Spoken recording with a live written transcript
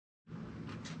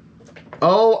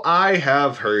Oh, I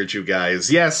have heard you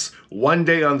guys. Yes, one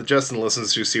day on the Justin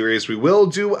Listens To series, we will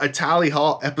do a Tally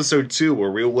Hall episode 2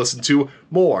 where we will listen to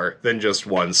more than just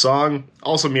one song.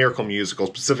 Also Miracle Musical,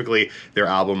 specifically their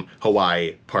album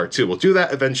Hawaii Part 2. We'll do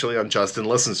that eventually on Justin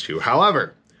Listens To.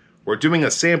 However, we're doing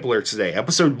a sampler today,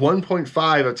 episode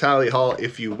 1.5 of Tally Hall,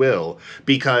 if you will,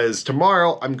 because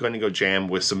tomorrow I'm going to go jam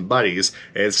with some buddies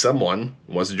and someone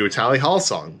wants to do a Tally Hall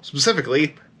song,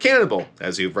 specifically Cannibal,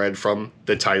 as you've read from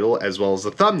the title as well as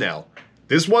the thumbnail.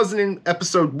 This wasn't in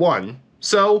episode 1,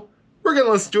 so we're going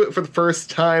to listen to it for the first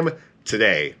time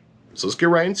today. So let's get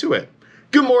right into it.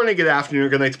 Good morning, good afternoon, or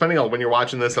good night, depending on when you're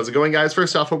watching this. How's it going, guys?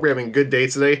 First off, hope you're having a good day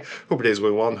today. Hope your day's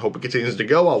going well and hope it continues to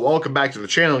go well. Welcome back to the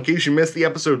channel. In case you missed the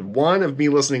episode 1 of me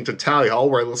listening to Tally Hall,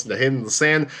 where I listened to Hidden in the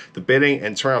Sand, The Bidding,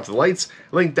 and Turn Off the Lights,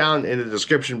 link down in the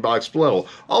description box below.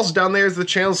 Also down there is the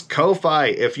channel's Ko-Fi.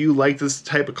 If you like this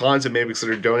type of content, maybe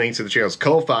consider donating to the channel's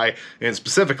Ko-Fi, and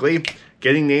specifically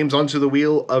getting names onto the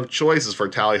wheel of choices for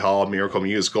Tally Hall Miracle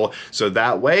Musical, so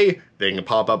that way they can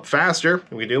pop up faster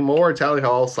and we can do more Tally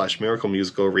Hall / Miracle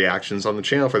Musical reactions on the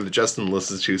channel for the Justin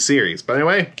Listens To series. But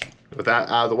anyway, with that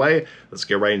out of the way, let's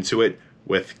get right into it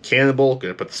with Cannibal.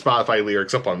 Gonna put the Spotify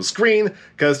lyrics up on the screen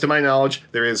because to my knowledge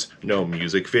there is no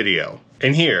music video.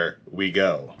 And here we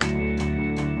go.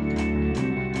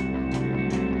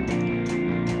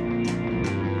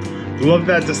 Love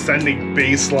that descending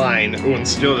bass line. Oh, and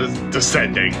still is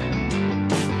descending.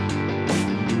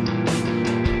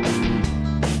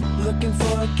 Looking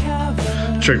for a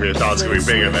cavern. Trigger thought it's gonna be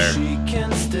bigger there. She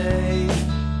can stay.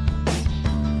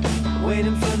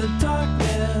 Waiting for the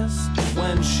darkness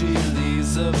when she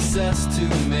leaves, obsessed to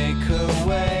make her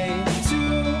way to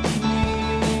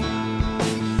me.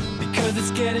 Because it's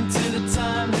getting to the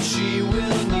time that she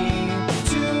will need.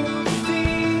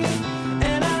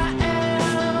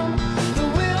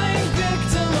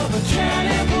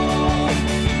 Cannibal,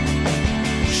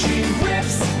 she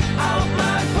rips out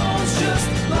my bones just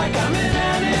like I'm an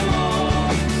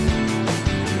animal.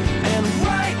 And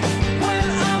right when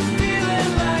I'm feeling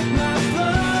like my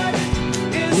blood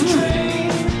is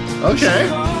drained, okay. she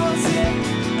calls it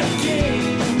a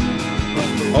game.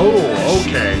 Oh,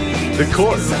 okay. The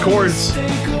chords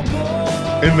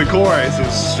in the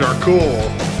choruses are cool.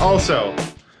 Also,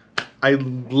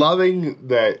 I'm loving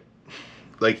that,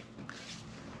 like,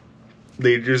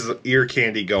 there's ear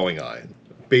candy going on.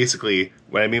 Basically,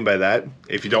 what I mean by that,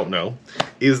 if you don't know,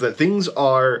 is that things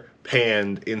are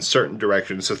panned in certain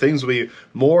directions. So things will be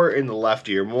more in the left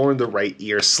ear, more in the right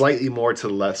ear, slightly more to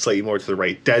the left, slightly more to the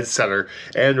right, dead center,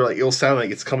 and like it'll sound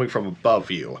like it's coming from above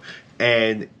you.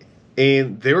 And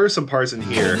there are some parts in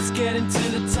here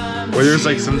where there's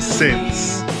like some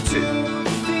synths.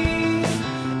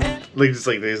 Like just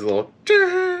like these little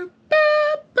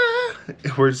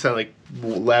where it sound like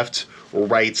left or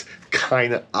right,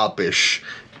 kind of uppish.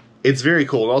 It's very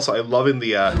cool. And also, I'm loving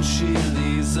the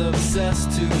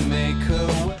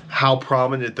how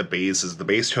prominent the bass is. The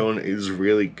bass tone is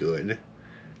really good,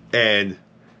 and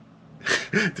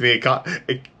to me, it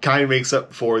kind of makes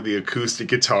up for the acoustic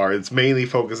guitar. It's mainly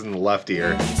focused in the left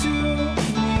ear.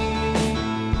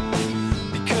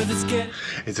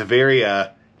 It's a very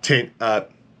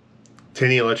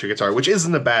tinny electric guitar, which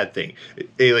isn't a bad thing.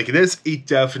 Like this, it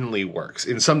definitely works.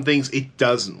 In some things, it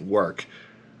doesn't work.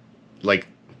 Like,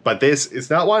 but this, it's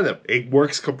not one of them. It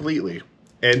works completely.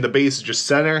 And the bass is just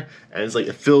center, and it's like,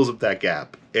 it fills up that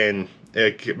gap. And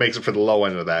it makes it for the low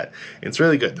end of that. And it's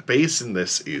really good. The bass in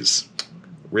this is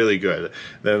really good.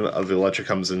 Then the electric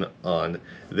comes in on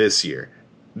this ear.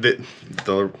 The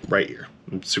right ear.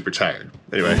 I'm super tired.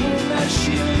 Anyway.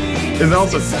 And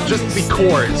also, just the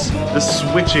chords, the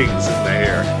switchings in the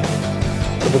hair.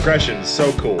 The progression is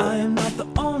so cool. I am not the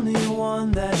only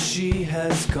one that she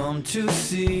has come to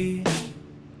see.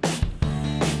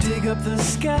 Dig up the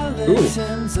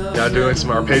skeletons. Ooh. Now doing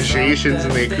some arpeggiations in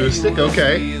the acoustic,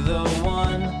 okay.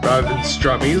 Rather than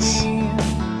strummies.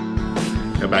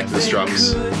 Go back to the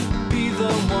strums.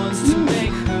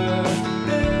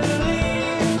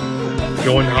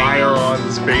 Going higher on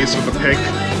this bass with the pick.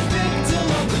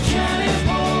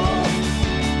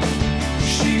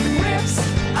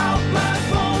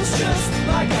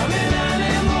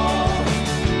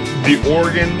 The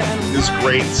organ is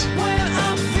great,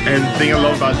 and the thing I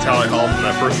love about Tally Hall from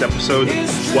that first episode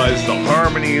was the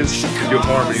harmonies. They do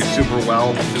harmonies super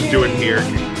well, and doing here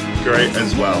great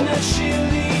as well.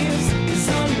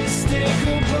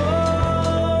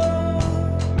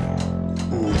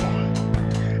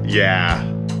 Ooh. Yeah,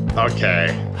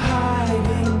 okay.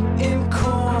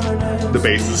 The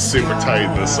bass is super tight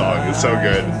in this song, it's so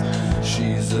good.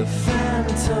 She's a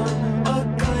phantom, a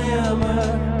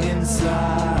glimmer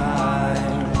inside.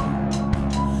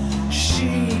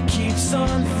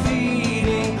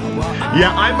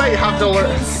 Yeah, I might have to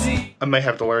learn. I might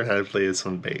have to learn how to play this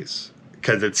on bass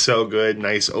because it's so good.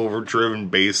 Nice overdriven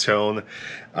bass tone.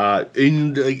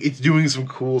 And like, it's doing some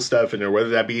cool stuff in there. Whether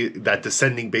that be that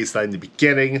descending bass line in the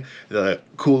beginning, the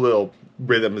cool little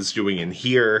rhythm is doing in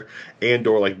here, and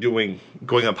or like going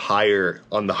up higher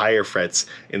on the higher frets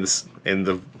in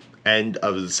the end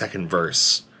of the second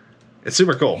verse. It's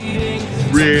super cool.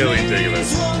 Really digging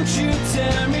this.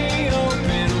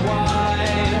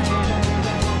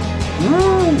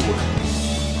 Woo!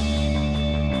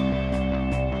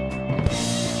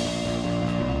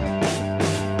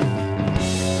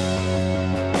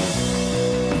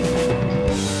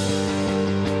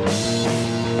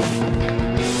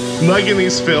 I'm liking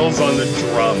these fills on the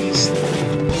drums.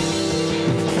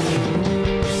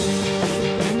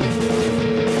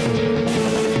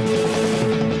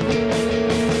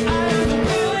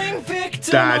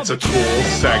 That's a cool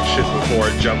section before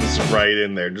it jumps right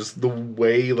in there. Just the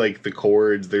way, like, the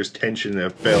chords, there's tension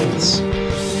and it fills.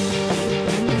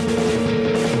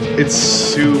 It's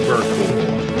super cool.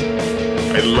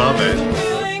 I love it.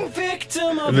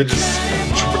 And then just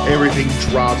everything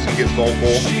drops and gets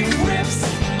vocal.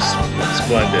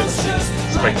 Splendid.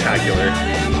 Spectacular.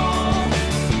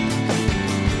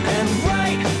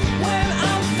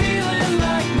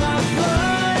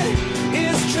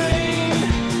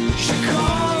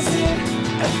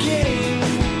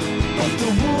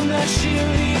 She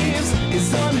leaves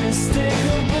is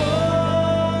unmistakable.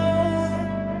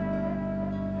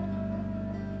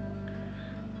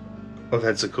 Oh,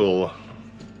 that's a cool.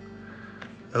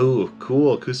 Oh,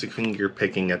 cool acoustic finger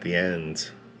picking at the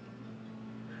end.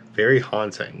 Very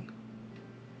haunting.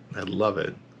 I love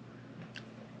it.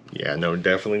 Yeah, no,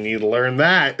 definitely need to learn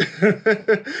that.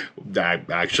 I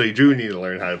actually do need to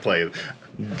learn how to play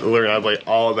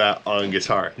all of that on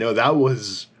guitar. No, that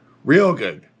was real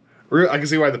good. I can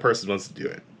see why the person wants to do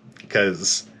it,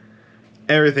 because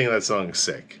everything in that song is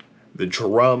sick. The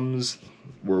drums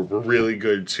were really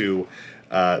good too.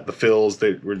 The fills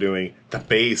that we're doing, the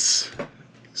bass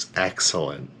is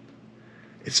excellent.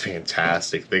 It's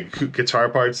fantastic. The guitar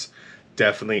parts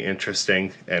definitely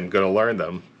interesting, and I'm gonna learn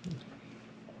them.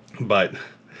 But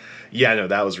yeah, no,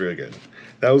 that was really good.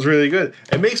 That was really good.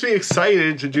 It makes me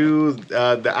excited to do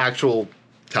the actual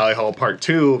Tally Hall Part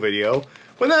 2 video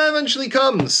when that eventually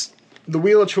comes. The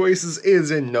Wheel of Choices is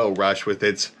in no rush with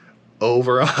its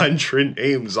over 100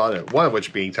 names on it, one of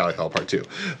which being Tally Hall Part 2.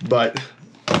 But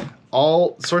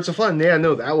all sorts of fun. Yeah,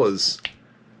 no, that was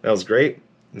great.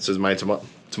 This is my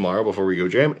tomorrow before we go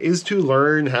jam, is to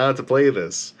learn how to play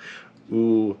this.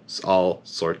 Ooh, it's all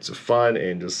sorts of fun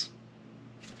and just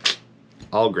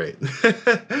all great.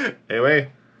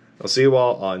 Anyway, I'll see you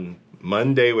all on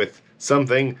Monday with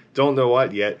something. Don't know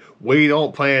what yet. We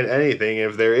don't plan anything.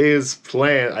 If there is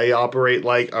plan, I operate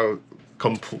like a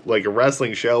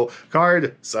wrestling show.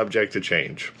 Card subject to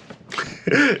change.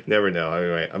 Never know.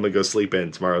 Anyway, I'm gonna go sleep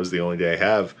in. Tomorrow's the only day I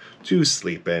have to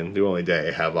sleep in. The only day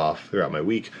I have off throughout my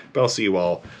week. But I'll see you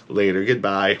all later.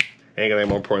 Goodbye. And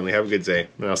more importantly, have a good day.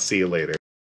 And I'll see you later.